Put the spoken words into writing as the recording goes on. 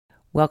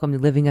Welcome to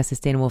Living a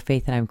Sustainable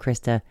Faith, and I'm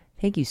Krista.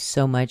 Thank you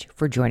so much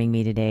for joining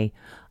me today.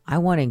 I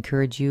want to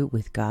encourage you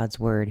with God's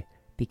Word,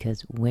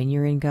 because when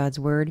you're in God's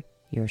Word,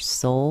 your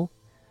soul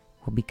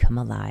will become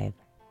alive.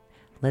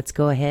 Let's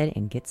go ahead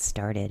and get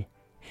started.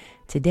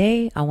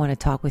 Today, I want to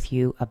talk with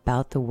you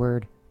about the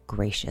word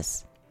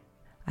gracious.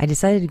 I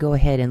decided to go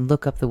ahead and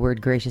look up the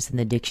word gracious in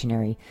the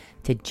dictionary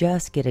to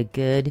just get a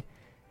good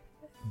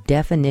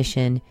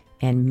definition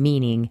and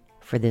meaning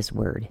for this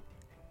word.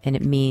 And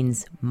it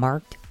means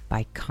marked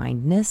by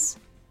kindness,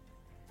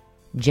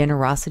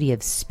 generosity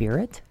of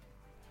spirit,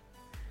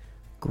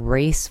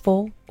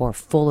 graceful or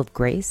full of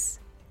grace,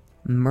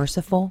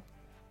 merciful,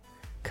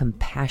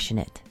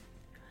 compassionate.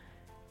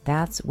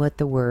 That's what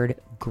the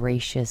word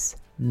gracious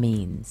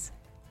means.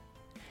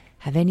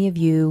 Have any of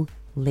you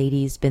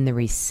ladies been the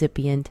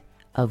recipient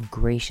of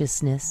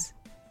graciousness?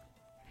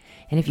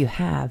 And if you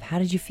have, how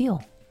did you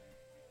feel?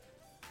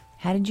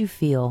 How did you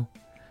feel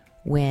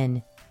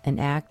when an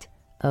act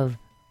of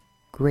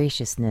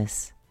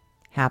graciousness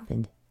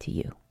happened to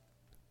you?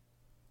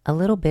 A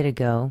little bit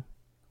ago,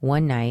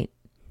 one night,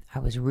 I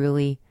was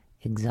really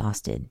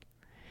exhausted,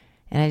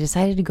 and I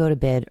decided to go to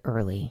bed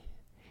early.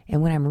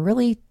 And when I'm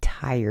really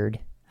tired,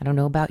 I don't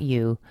know about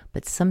you,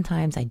 but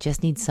sometimes I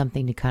just need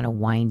something to kind of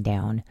wind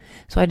down.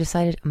 So I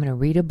decided I'm going to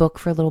read a book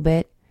for a little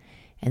bit,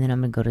 and then I'm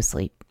going to go to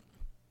sleep.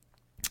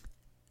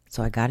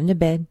 So I got into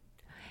bed,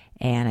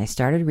 and I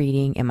started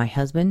reading, and my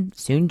husband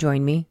soon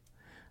joined me.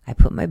 I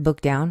put my book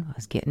down. I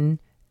was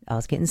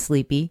getting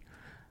sleepy.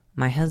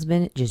 My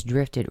husband just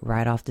drifted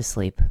right off to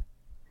sleep.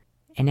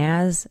 And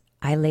as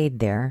I laid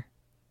there,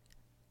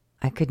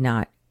 I could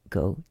not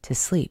go to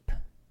sleep.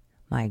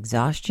 My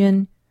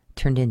exhaustion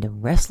turned into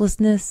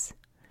restlessness.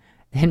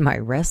 Then my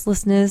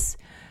restlessness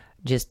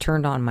just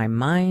turned on my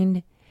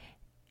mind,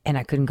 and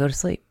I couldn't go to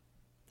sleep.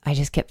 I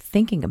just kept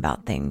thinking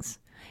about things.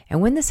 And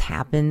when this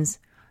happens,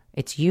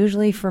 it's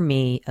usually for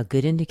me a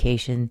good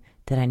indication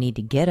that I need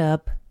to get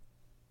up,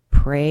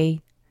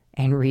 pray,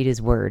 and read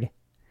His Word.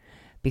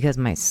 Because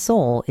my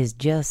soul is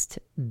just,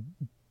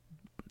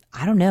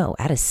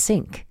 out of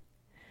sync.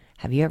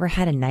 Have you ever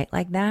had a night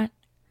like that?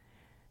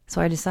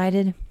 So I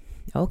decided,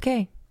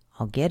 okay,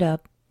 I'll get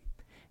up.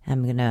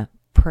 I'm going to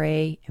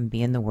pray and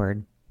be in the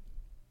Word.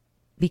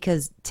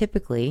 Because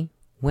typically,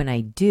 when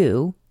I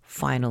do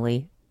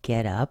finally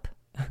get up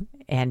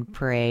and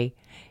pray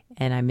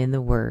and I'm in the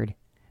Word,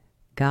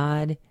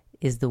 God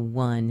is the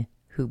one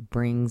who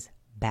brings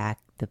back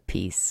the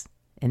peace.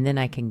 And then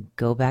I can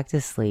go back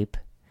to sleep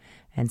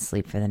and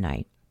sleep for the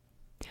night.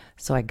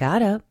 So I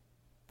got up,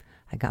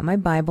 I got my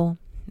Bible,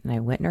 and I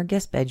went in our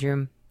guest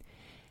bedroom,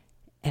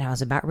 and I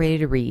was about ready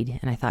to read.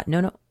 And I thought,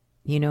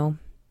 no,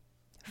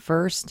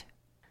 first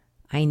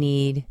I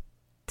need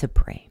to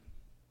pray.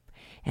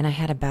 And I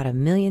had about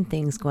 1 million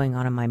things going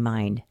on in my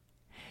mind.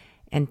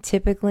 And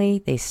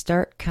typically they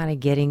start kind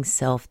of getting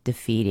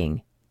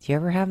self-defeating. Do you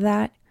ever have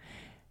that?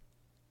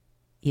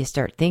 You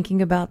start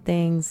thinking about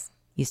things.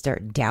 You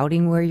start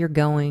doubting where you're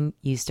going.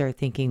 You start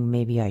thinking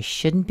maybe I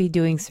shouldn't be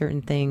doing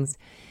certain things.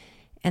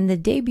 And the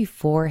day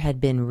before had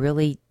been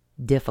really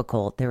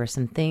difficult. There were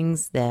some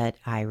things that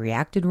I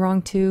reacted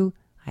wrong to.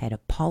 I had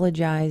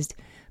apologized,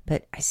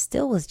 but I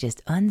still was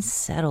just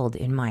unsettled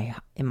in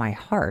my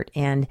heart.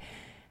 And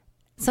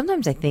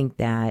sometimes I think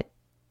that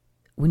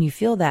when you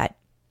feel that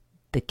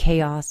the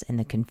chaos and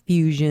the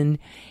confusion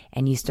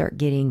and you start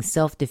getting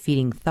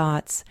self-defeating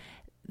thoughts,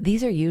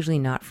 these are usually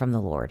not from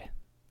the Lord.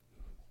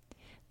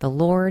 The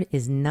Lord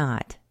is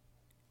not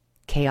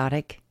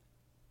chaotic,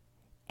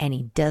 and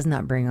He does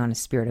not bring on a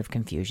spirit of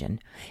confusion.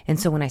 And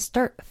so when I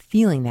start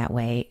feeling that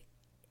way,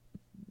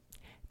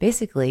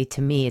 basically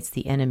to me, it's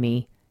the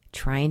enemy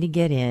trying to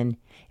get in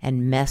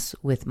and mess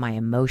with my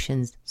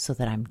emotions so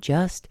that I'm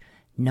just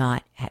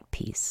not at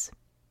peace.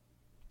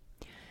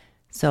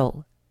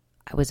 So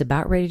I was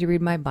about ready to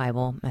read my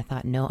Bible. I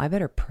thought, no, I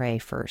better pray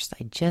first.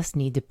 I just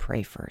need to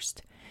pray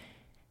first.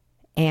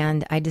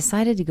 And I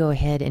decided to go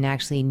ahead and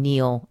actually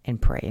kneel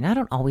and pray. And I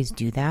don't always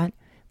do that,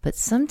 but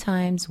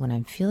sometimes when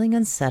I'm feeling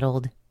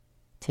unsettled,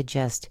 to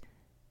just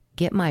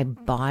get my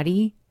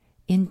body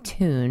in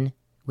tune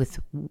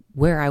with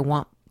where I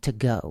want to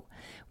go,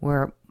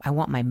 where I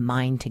want my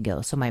mind to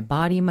go. So my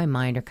body and my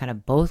mind are kind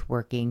of both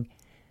working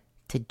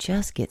to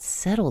just get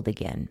settled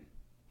again.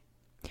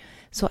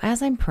 So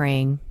as I'm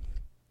praying,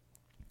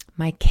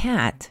 my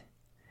cat,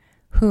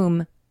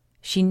 whom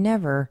she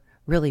never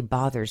really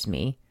bothers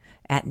me,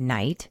 at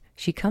night,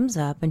 she comes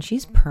up and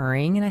she's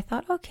purring, and I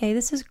thought, okay,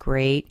 this is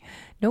great.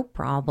 No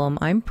problem.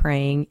 I'm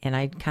praying, and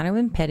I kind of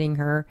am petting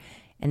her,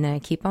 and then I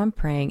keep on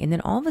praying, and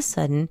then all of a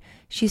sudden,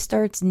 she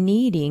starts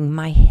kneading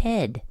my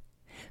head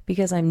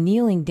because I'm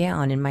kneeling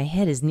down, and my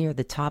head is near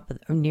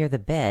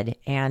the bed,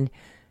 and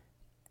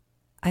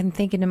I'm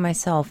thinking to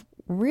myself,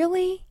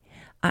 really?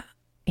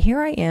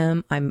 Here I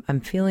am. I'm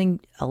feeling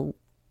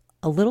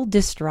a little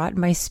distraught in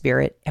my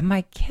spirit, and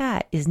my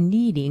cat is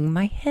kneading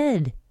my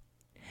head.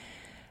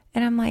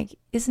 And I'm like,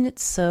 isn't it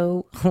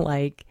so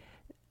like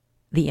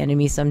the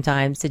enemy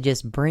sometimes to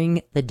just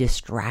bring the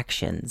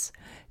distractions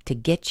to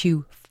get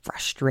you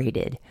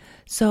frustrated.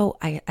 So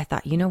I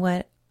thought, you know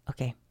what?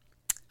 Okay,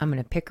 I'm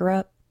going to pick her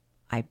up.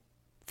 I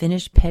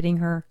finished petting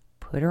her,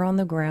 put her on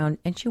the ground,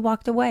 and she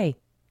walked away.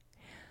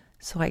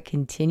 So I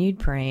continued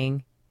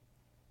praying,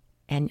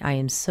 and I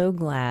am so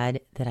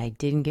glad that I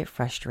didn't get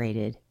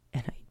frustrated,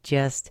 and I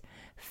just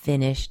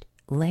finished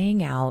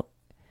laying out,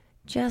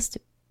 just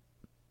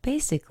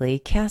basically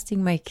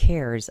casting my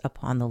cares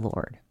upon the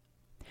Lord.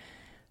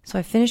 So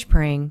I finished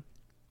praying,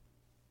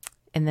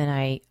 and then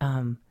I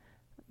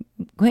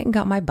went and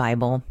got my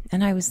Bible,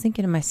 and I was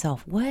thinking to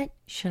myself, what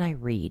should I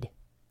read?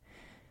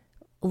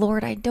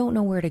 Lord, I don't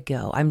know where to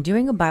go. I'm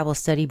doing a Bible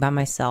study by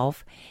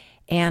myself,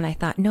 and I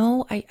thought,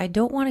 no, I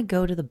don't want to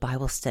go to the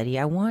Bible study.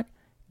 I want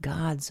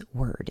God's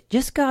Word,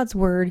 just God's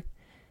Word.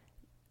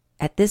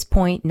 At this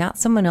point, not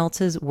someone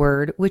else's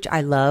word, which I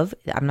love.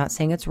 I'm not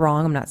saying it's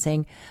wrong. I'm not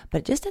saying,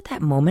 but just at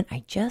that moment,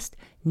 I just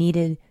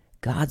needed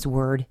God's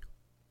Word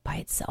by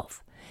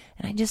itself.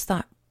 And I just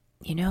thought,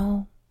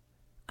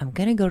 I'm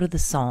going to go to the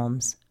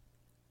Psalms.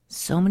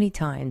 So many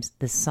times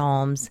the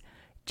Psalms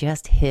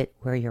just hit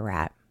where you're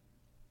at.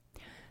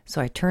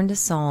 So I turned to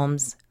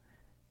Psalms,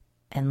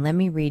 and let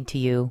me read to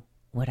you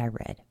what I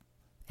read.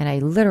 And I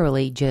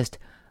literally just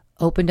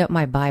opened up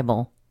my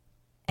Bible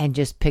and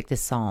just picked a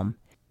Psalm.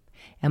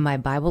 And my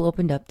Bible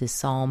opened up to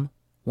Psalm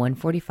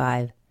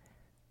 145,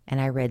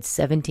 and I read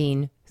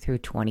 17 through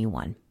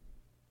 21.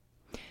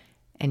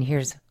 And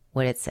here's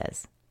what it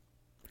says.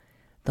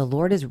 The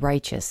Lord is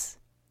righteous,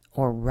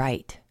 or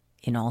right,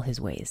 in all his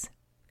ways,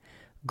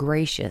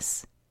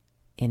 gracious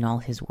in all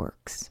his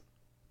works.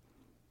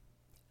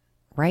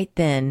 Right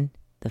then,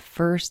 the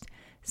first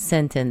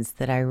sentence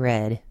that I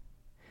read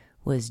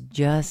was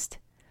just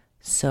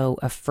so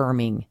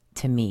affirming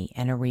to me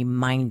and a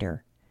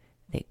reminder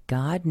that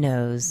God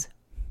knows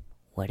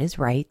what is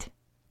right.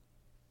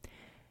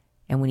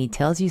 And when he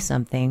tells you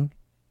something,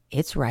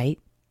 it's right.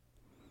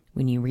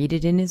 When you read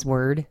it in his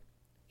word,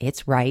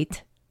 it's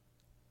right.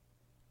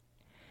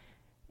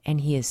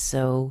 And he is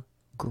so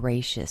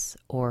gracious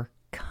or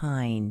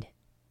kind.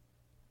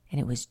 And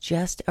it was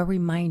just a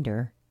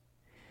reminder,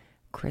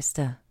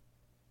 Krista,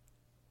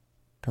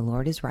 the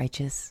Lord is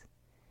righteous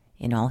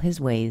in all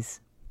his ways,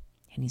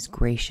 and he's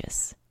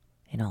gracious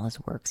in all his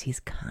works. He's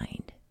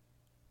kind.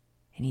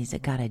 And he's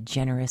got a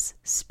generous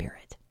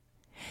spirit.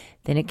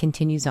 Then it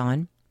continues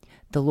on.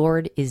 The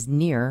Lord is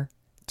near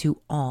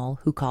to all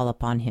who call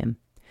upon him,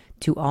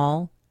 to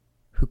all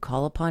who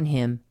call upon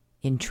him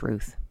in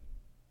truth.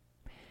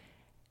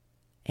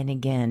 And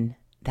again,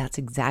 that's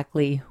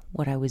exactly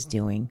what I was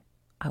doing.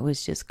 I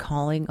was just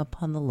calling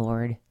upon the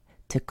Lord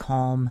to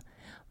calm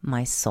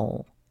my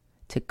soul,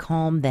 to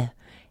calm the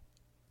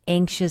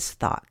anxious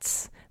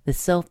thoughts, the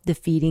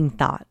self-defeating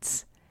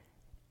thoughts.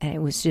 And it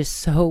was just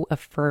so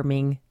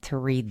affirming to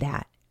read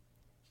that,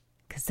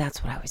 because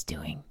that's what I was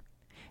doing.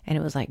 And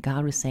it was like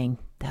God was saying,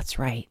 that's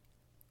right.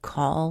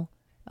 Call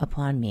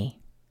upon me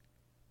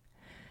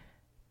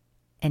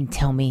and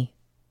tell me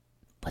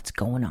what's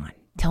going on.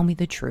 Tell me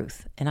the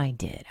truth. And I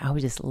did. I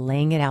was just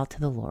laying it out to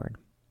the Lord.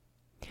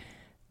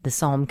 The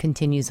psalm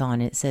continues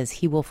on. It says,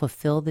 he will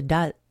fulfill the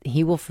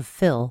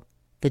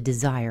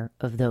desire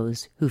of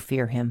those who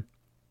fear him.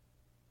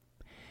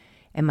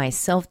 And my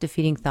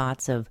self-defeating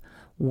thoughts of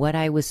what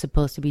I was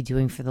supposed to be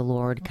doing for the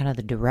Lord, kind of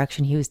the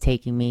direction he was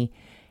taking me,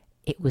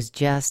 it was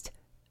just,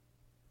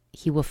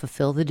 he will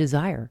fulfill the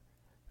desire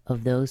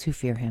of those who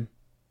fear him.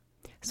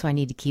 So I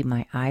need to keep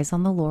my eyes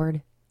on the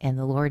Lord. And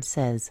the Lord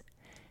says,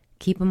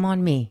 keep them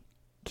on me.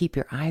 Keep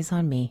your eyes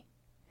on me,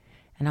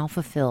 and I'll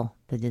fulfill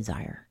the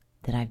desire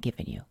that I've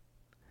given you.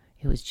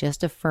 It was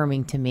just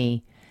affirming to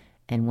me,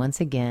 and once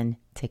again,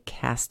 to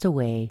cast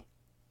away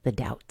the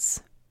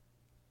doubts.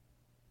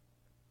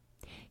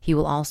 He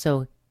will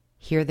also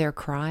hear their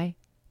cry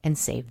and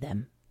save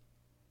them.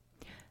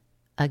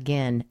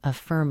 Again,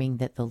 affirming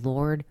that the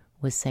Lord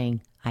was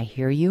saying, I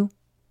hear you,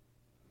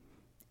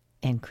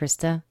 and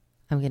Krista,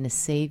 I'm going to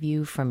save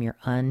you from your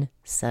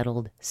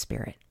unsettled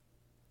spirit.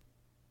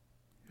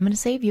 I'm going to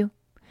save you.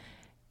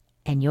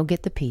 And you'll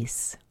get the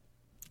peace.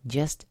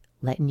 Just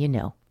letting you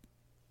know.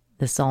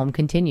 The psalm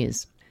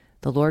continues.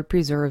 The Lord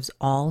preserves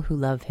all who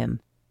love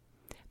him,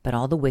 but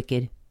all the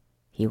wicked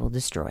he will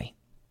destroy.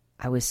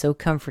 I was so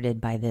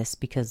comforted by this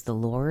because the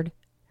Lord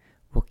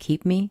will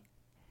keep me,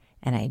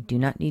 and I do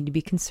not need to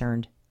be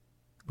concerned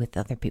with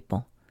other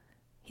people.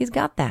 He's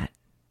got that.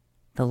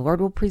 The Lord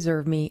will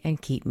preserve me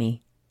and keep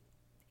me.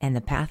 And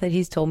the path that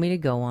he's told me to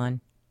go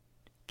on,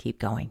 keep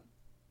going.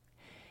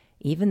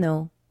 Even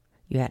though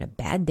you had a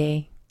bad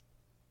day,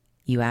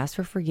 you asked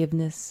for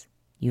forgiveness,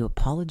 you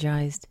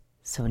apologized,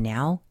 so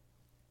now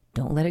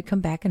don't let it come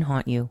back and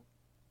haunt you.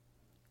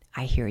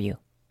 I hear you,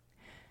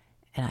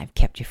 and I've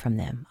kept you from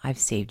them. I've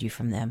saved you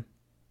from them.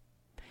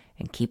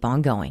 And keep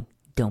on going.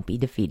 Don't be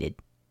defeated.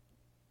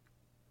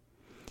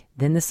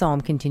 Then the psalm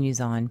continues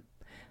on.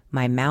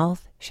 My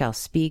mouth shall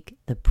speak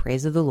the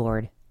praise of the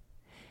Lord,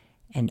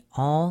 and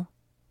all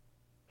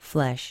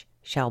flesh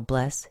shall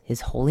bless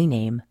his holy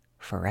name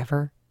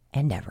forever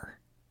and ever.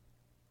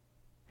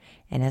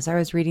 And as I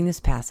was reading this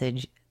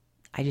passage,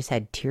 I just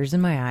had tears in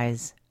my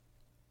eyes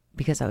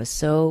because I was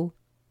so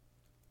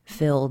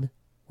filled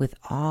with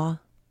awe,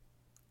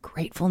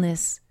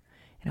 gratefulness,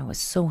 and I was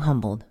so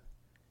humbled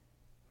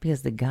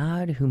because the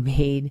God who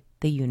made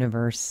the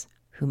universe,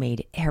 who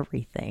made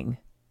everything,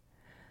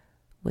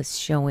 was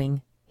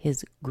showing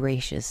his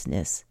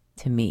graciousness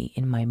to me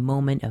in my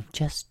moment of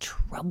just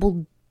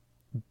troubled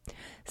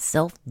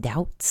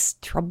self-doubts,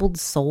 troubled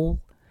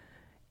soul.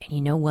 And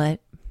you know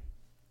what?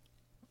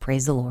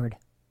 Praise the Lord.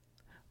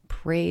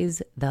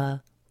 Praise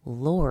the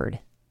Lord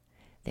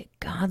that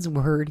God's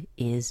word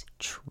is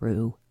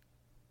true.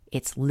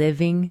 It's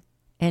living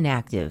and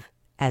active,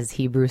 as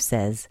Hebrews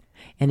says,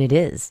 and it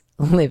is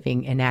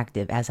living and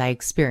active, as I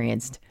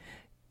experienced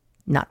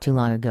not too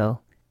long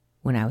ago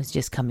when I was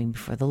just coming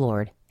before the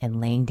Lord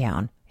and laying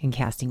down and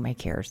casting my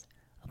cares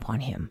upon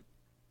him.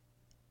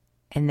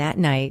 And that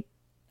night,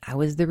 I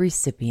was the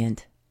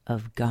recipient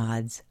of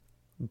God's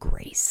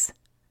grace,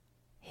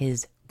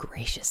 his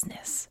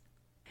graciousness.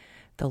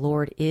 The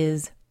Lord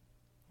is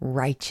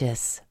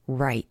righteous,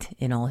 right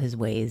in all his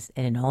ways,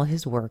 and in all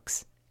his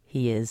works,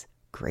 he is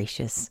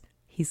gracious.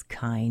 He's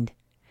kind.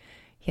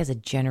 He has a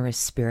generous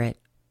spirit,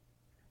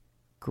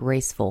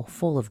 graceful,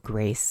 full of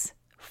grace,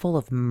 full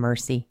of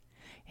mercy,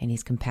 and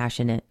he's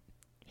compassionate.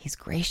 He's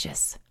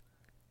gracious.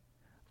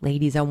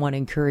 Ladies, I want to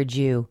encourage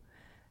you.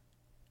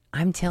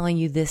 I'm telling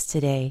you this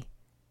today,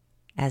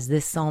 as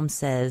this psalm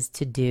says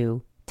to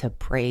do, to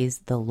praise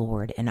the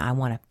Lord. And I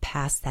want to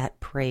pass that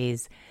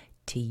praise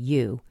to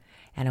you.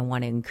 And I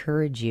want to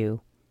encourage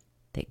you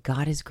that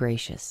God is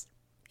gracious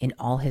in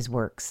all his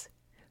works.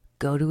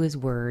 Go to his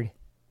word.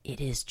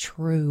 It is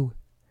true.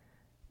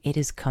 It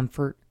is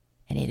comfort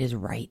and it is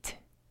right.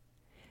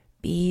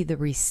 Be the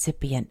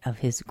recipient of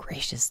his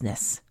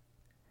graciousness,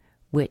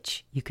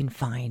 which you can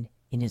find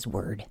in his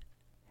word.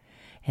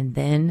 And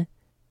then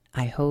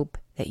I hope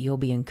that you'll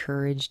be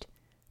encouraged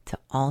to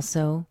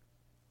also,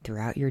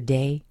 throughout your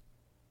day,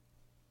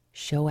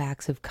 show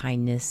acts of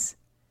kindness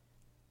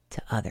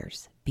to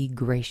others. Be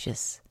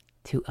gracious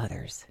to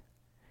others.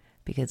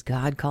 Because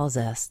God calls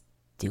us,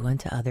 do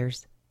unto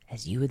others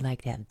as you would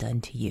like to have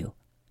done to you.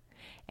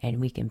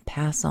 And we can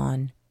pass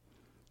on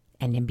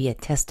and then be a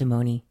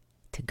testimony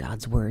to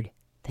God's word,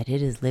 that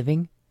it is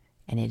living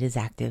and it is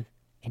active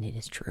and it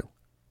is true.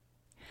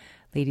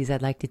 Ladies,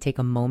 I'd like to take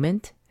a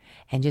moment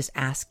and just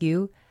ask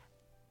you,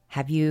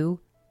 have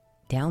you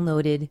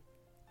downloaded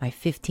my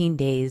 15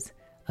 days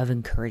of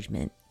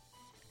encouragement?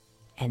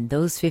 And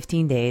those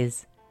 15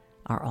 days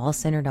are all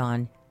centered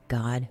on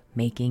God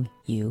making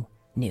you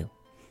new.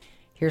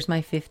 Here's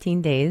my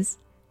 15 days.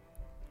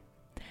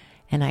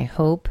 And I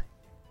hope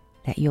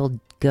that you'll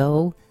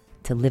go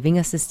to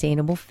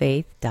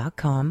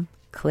livingasustainablefaith.com,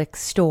 click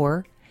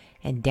store,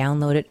 and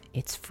download it.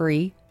 It's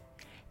free.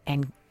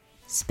 And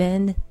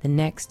spend the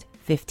next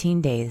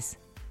 15 days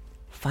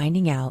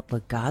finding out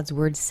what God's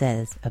word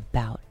says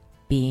about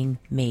being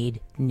made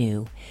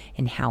new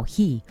and how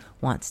he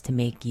wants to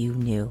make you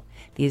new.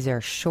 These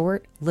are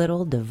short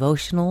little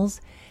devotionals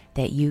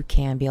that you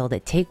can be able to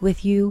take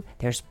with you.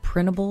 There's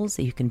printables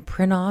that you can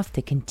print off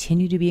to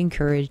continue to be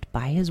encouraged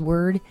by his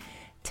word,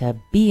 to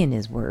be in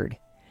his word.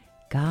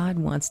 God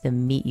wants to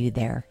meet you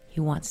there.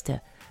 He wants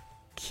to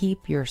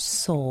keep your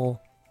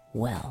soul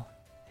well.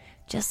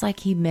 Just like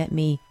he met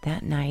me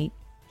that night,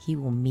 he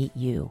will meet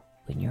you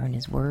when you're in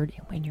his word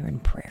and when you're in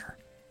prayer.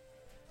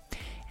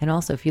 And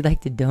also, if you'd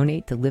like to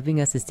donate to Living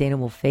a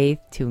Sustainable Faith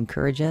to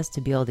encourage us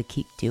to be able to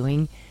keep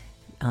doing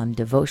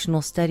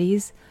devotional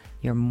studies,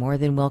 you're more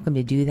than welcome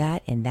to do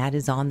that. And that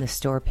is on the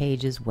store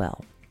page as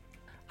well.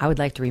 I would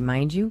like to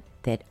remind you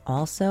that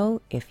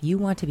also, if you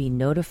want to be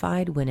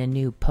notified when a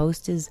new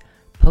post is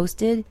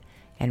posted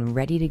and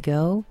ready to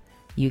go,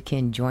 you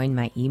can join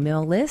my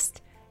email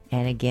list.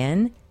 And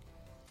again,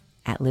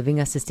 at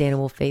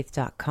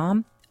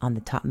livingasustainablefaith.com, on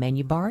the top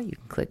menu bar, you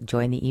can click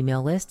join the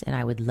email list, and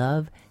I would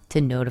love to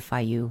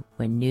notify you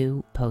when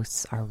new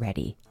posts are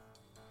ready.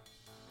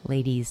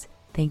 Ladies,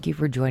 thank you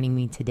for joining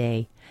me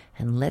today,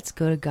 and let's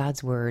go to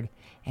God's word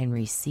and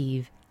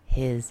receive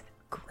his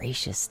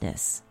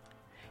graciousness.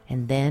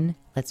 And then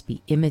let's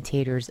be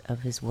imitators of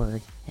his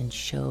word and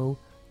show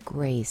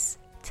grace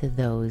to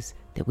those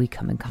that we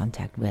come in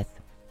contact with.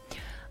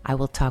 I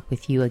will talk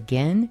with you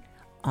again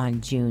on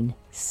June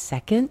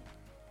 2nd,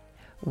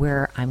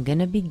 where I'm going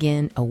to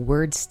begin a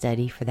word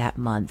study for that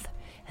month.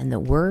 And the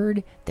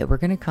word that we're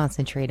going to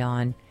concentrate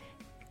on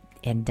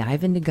and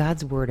dive into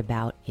God's word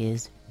about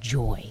is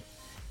joy.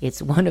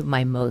 It's one of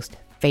my most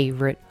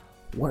favorite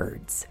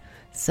words.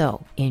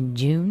 So in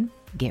June,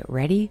 get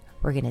ready.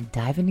 We're going to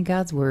dive into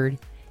God's word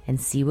and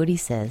see what he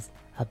says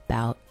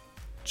about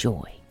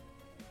joy.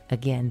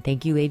 Again,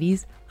 thank you,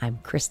 ladies. I'm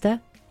Krista,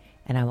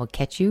 and I will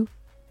catch you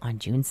on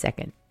June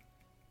 2nd.